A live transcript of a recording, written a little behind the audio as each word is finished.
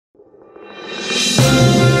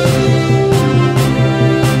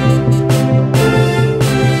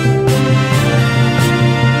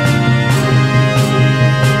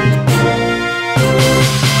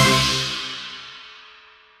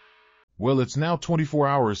it's now 24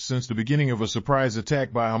 hours since the beginning of a surprise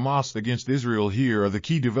attack by Hamas against Israel. Here are the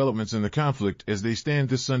key developments in the conflict as they stand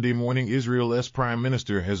this Sunday morning. Israel's Prime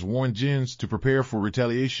Minister has warned Gens to prepare for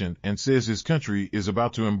retaliation and says his country is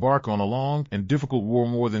about to embark on a long and difficult war.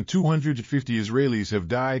 More than 250 Israelis have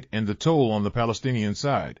died, and the toll on the Palestinian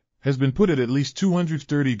side has been put at least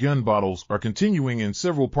 230. Gun battles are continuing in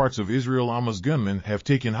several parts of Israel. Hamas gunmen have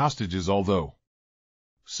taken hostages, although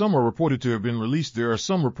some are reported to have been released. There are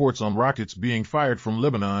some reports on rockets being fired from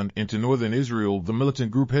Lebanon into northern Israel. The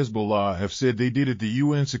militant group Hezbollah have said they did it. The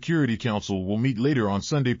UN Security Council will meet later on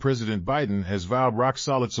Sunday. President Biden has vowed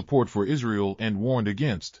rock-solid support for Israel and warned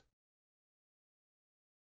against